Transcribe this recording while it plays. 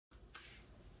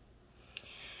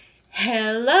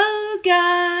Hello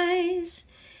guys,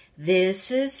 this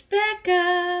is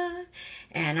Becca,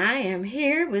 and I am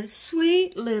here with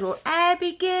sweet little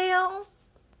Abigail.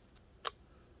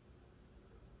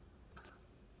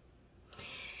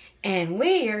 And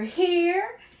we are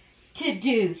here to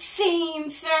do Theme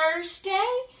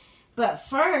Thursday. But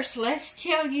first, let's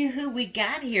tell you who we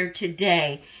got here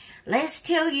today. Let's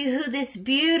tell you who this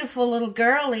beautiful little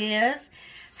girl is.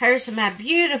 Here's my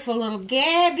beautiful little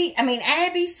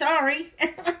Abby, sorry.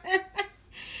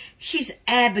 She's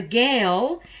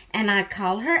Abigail, and I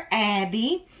call her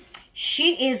Abby.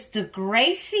 She is the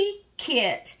Gracie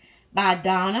Kit by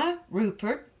Donna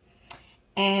Rupert,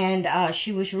 and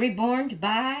she was reborn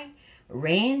by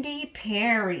Randy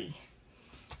Perry.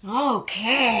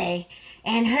 Okay,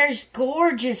 and her's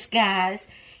gorgeous, guys.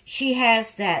 She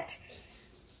has that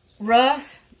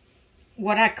rough,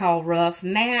 what I call rough,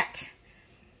 matte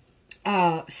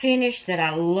finish that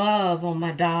I love on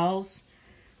my dolls.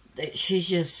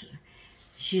 She's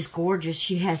gorgeous.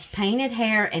 She has painted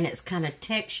hair, and it's kind of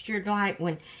textured, like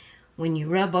when you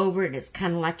rub over it, it's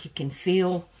kind of like you can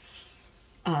feel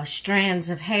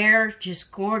strands of hair.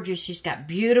 Just gorgeous. She's got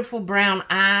beautiful brown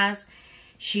eyes.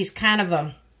 She's kind of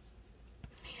a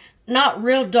not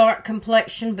real dark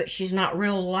complexion, but she's not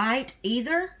real light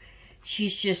either.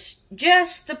 She's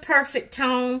just the perfect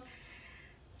tone.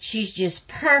 She's just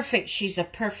perfect. She's a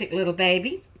perfect little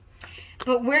baby.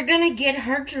 But we're going to get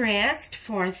her dressed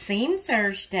for Theme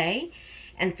Thursday.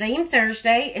 And Theme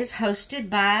Thursday is hosted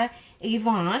by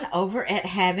Yvonne over at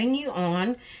Having You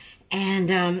On.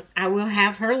 And I will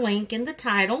have her link in the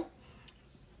title,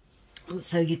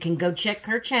 so you can go check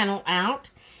her channel out.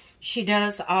 She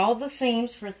does all the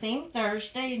themes for Theme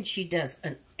Thursday, and she does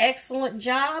an excellent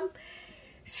job.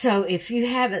 So if you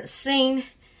haven't seen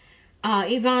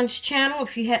Yvonne's channel,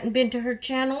 if you hadn't been to her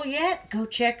channel yet, go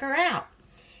check her out.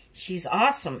 She's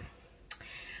awesome.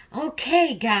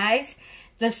 Okay, guys,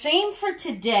 the theme for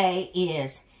today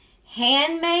is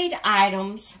handmade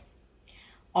items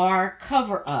or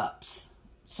cover-ups.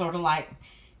 Sort of like,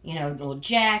 you know, little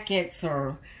jackets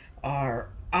or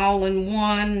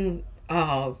all-in-one,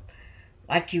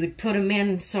 like you would put them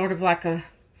in sort of like a,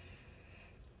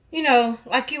 you know,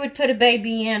 like you would put a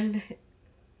baby in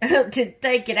to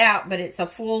take it out, but it's a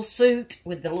full suit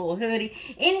with the little hoodie.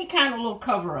 Any kind of little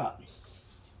cover-up.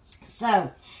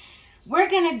 So, we're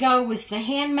going to go with the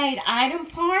handmade item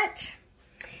part.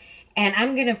 And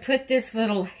I'm going to put this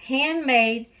little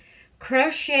handmade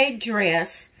crochet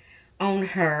dress on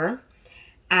her.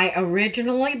 I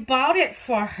originally bought it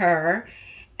for her.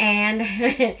 And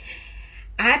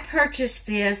I purchased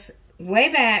this way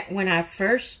back when I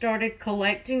first started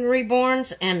collecting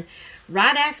reborns, and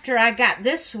right after I got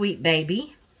this sweet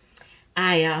baby,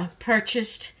 I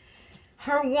purchased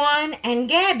her one and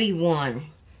Gabby one.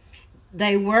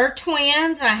 They were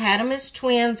twins. I had them as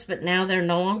twins, but now they're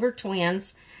no longer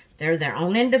twins. They're their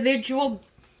own individual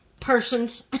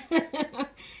persons.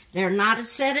 They're not a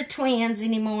set of twins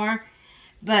anymore.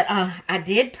 But I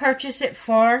did purchase it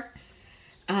for,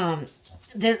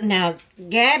 now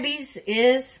Gabby's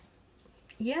is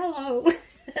yellow.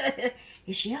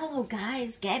 It's yellow,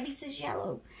 guys. Gabby's is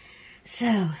yellow.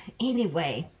 So,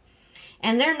 anyway.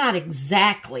 And they're not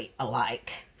exactly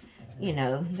alike. You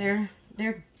know, they're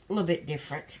a little bit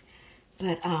different.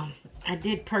 But, I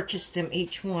did purchase them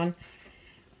each one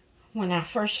when I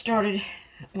first got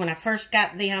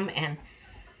them and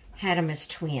had them as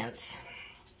twins.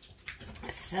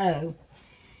 So,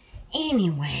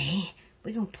 anyway,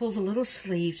 we're going to pull the little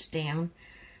sleeves down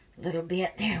a little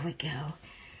bit. There we go.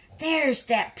 There's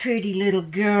that pretty little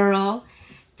girl.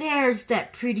 There's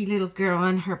that pretty little girl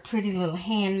in her pretty little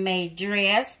handmade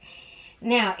dress.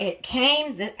 Now,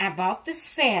 I bought the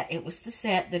set. It was the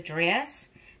set, the dress,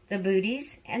 the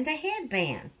booties, and the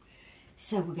headband.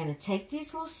 So we're going to take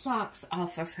these little socks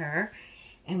off of her,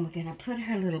 and we're going to put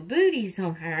her little booties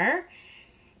on her.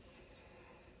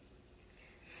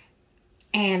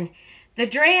 And the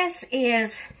dress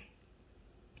is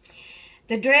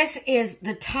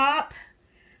the top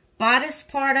bodice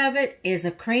part of it is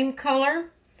a cream color.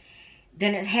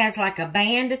 Then it has like a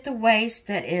band at the waist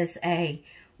that is a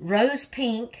rose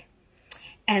pink.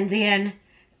 And then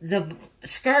the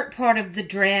skirt part of the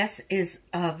dress is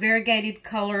variegated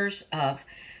colors of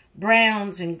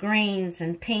browns and greens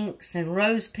and pinks and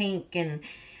rose pink and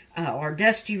or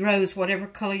dusty rose, whatever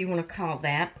color you want to call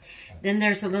that. Then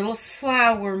there's a little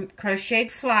flower,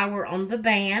 crocheted flower on the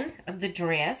band of the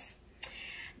dress.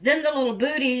 Then the little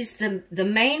booties, the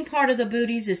main part of the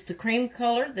booties is the cream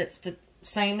color. That's the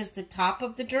same as the top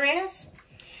of the dress.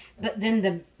 But then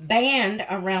the band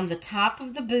around the top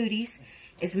of the booties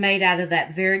is made out of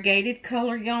that variegated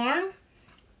color yarn.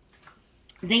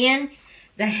 Then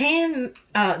the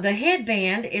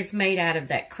headband is made out of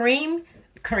that cream,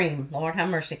 Lord have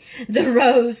mercy,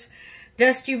 the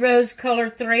dusty rose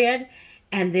colored thread,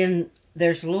 and then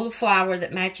there's a little flower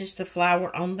that matches the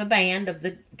flower on the band of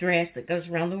the dress that goes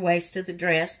around the waist of the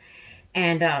dress,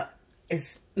 and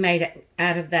is made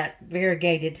out of that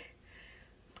variegated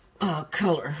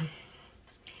color.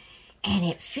 And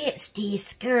it fits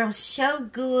these girls so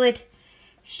good.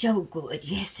 So good.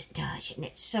 Yes, it does. And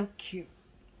it's so cute.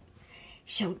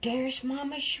 So there's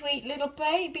Mama's sweet little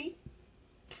baby.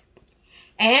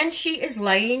 And she is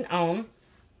laying on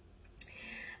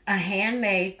a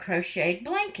handmade crocheted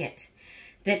blanket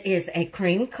that is a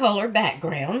cream color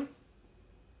background,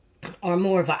 or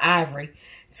more of an ivory.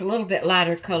 It's a little bit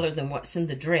lighter color than what's in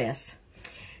the dress.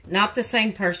 Not the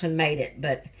same person made it,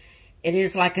 but it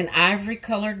is like an ivory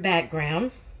colored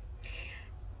background.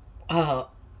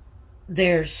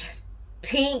 There's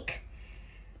pink,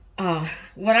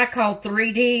 what I call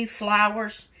 3D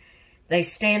flowers. They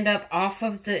stand up off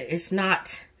of it's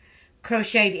not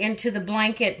crocheted into the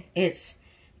blanket. It's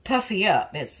puffy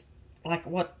up. It's like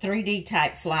what 3D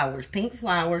type flowers, pink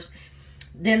flowers.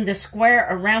 Then the square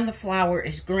around the flower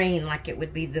is green, like it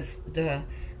would be the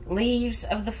leaves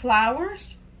of the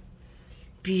flowers.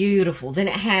 Beautiful. Then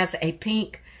it has a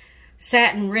pink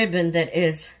satin ribbon that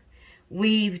is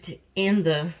weaved in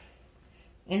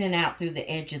and out through the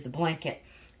edge of the blanket.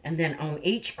 And then on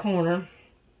each corner,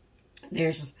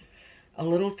 there's a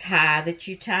little tie that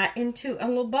you tie into a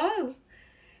little bow.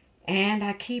 And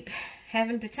I keep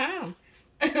having to tie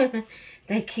them.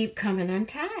 They keep coming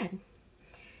untied.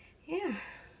 Yeah.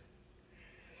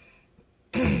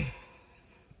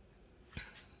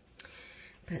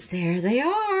 But there they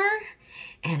are.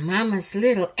 And Mama's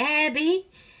little Abby.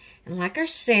 And like I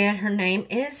said, her name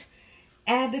is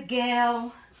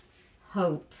Abigail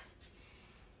Hope.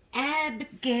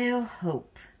 Abigail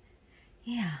Hope.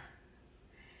 Yeah.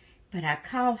 But I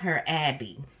call her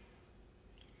Abby.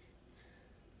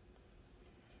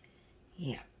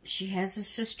 Yeah. She has a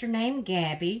sister named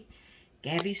Gabby.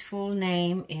 Gabby's full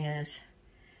name is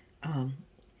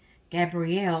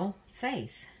Gabrielle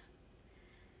Faith.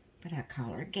 But I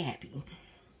call her Gabby.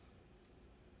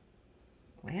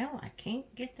 Well, I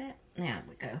can't get that. Now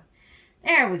we go.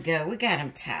 There we go. We got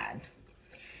them tied.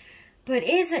 But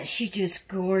isn't she just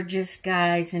gorgeous,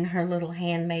 guys, in her little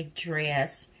handmade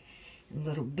dress? And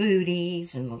little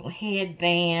booties and little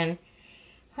headband.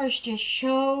 Her's just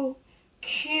so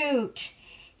cute.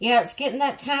 Yeah, it's getting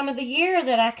that time of the year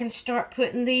that I can start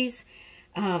putting these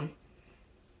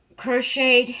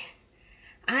crocheted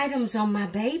items on my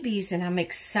babies, and I'm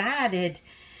excited.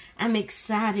 I'm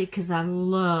excited because I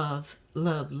love,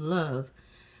 love, love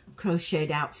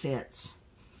crocheted outfits.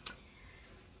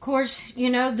 Of course, you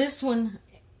know, this one,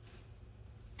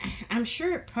 I'm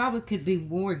sure it probably could be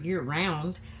worn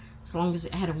year-round as long as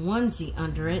it had a onesie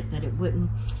under it, that it wouldn't.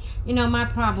 You know, my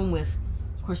problem with,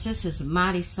 of course, this is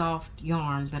mighty soft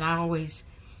yarn, but I always,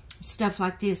 stuff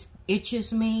like this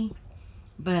itches me,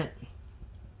 but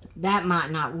that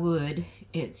might not would.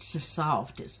 It's just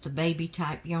soft. It's the baby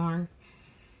type yarn.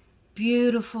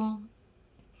 Beautiful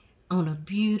on a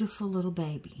beautiful little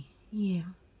baby. Yeah,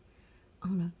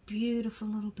 on a beautiful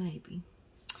little baby.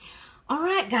 All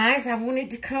right, guys, I wanted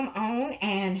to come on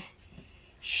and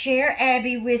share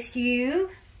Abby with you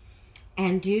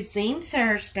and do Theme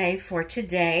Thursday for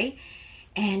today.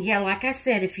 And yeah, like I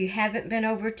said, if you haven't been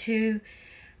over to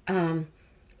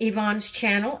Yvonne's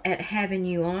channel at Having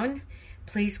You On,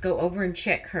 please go over and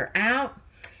check her out.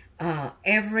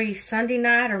 Every Sunday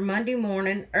night or Monday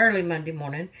morning, early Monday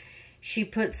morning, she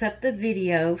puts up the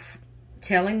video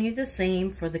telling you the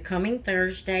theme for the coming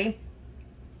Thursday.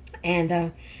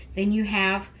 And then you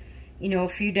have, you know, a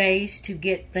few days to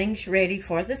get things ready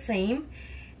for the theme.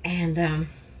 And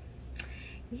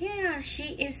yeah,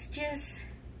 she is just,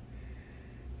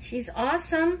 she's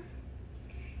awesome.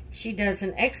 She does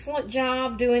an excellent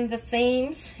job doing the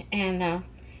themes, and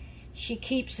she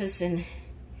keeps us in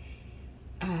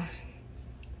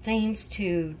themes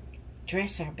to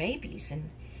dress our babies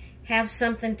and have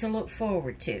something to look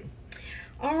forward to.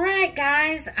 Alright,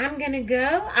 guys, I'm going to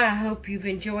go. I hope you've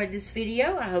enjoyed this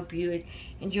video. I hope you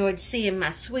enjoyed seeing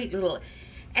my sweet little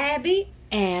Abby.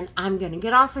 And I'm going to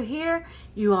get off of here.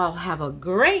 You all have a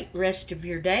great rest of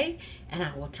your day, and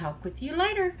I will talk with you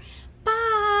later.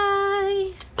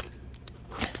 Bye!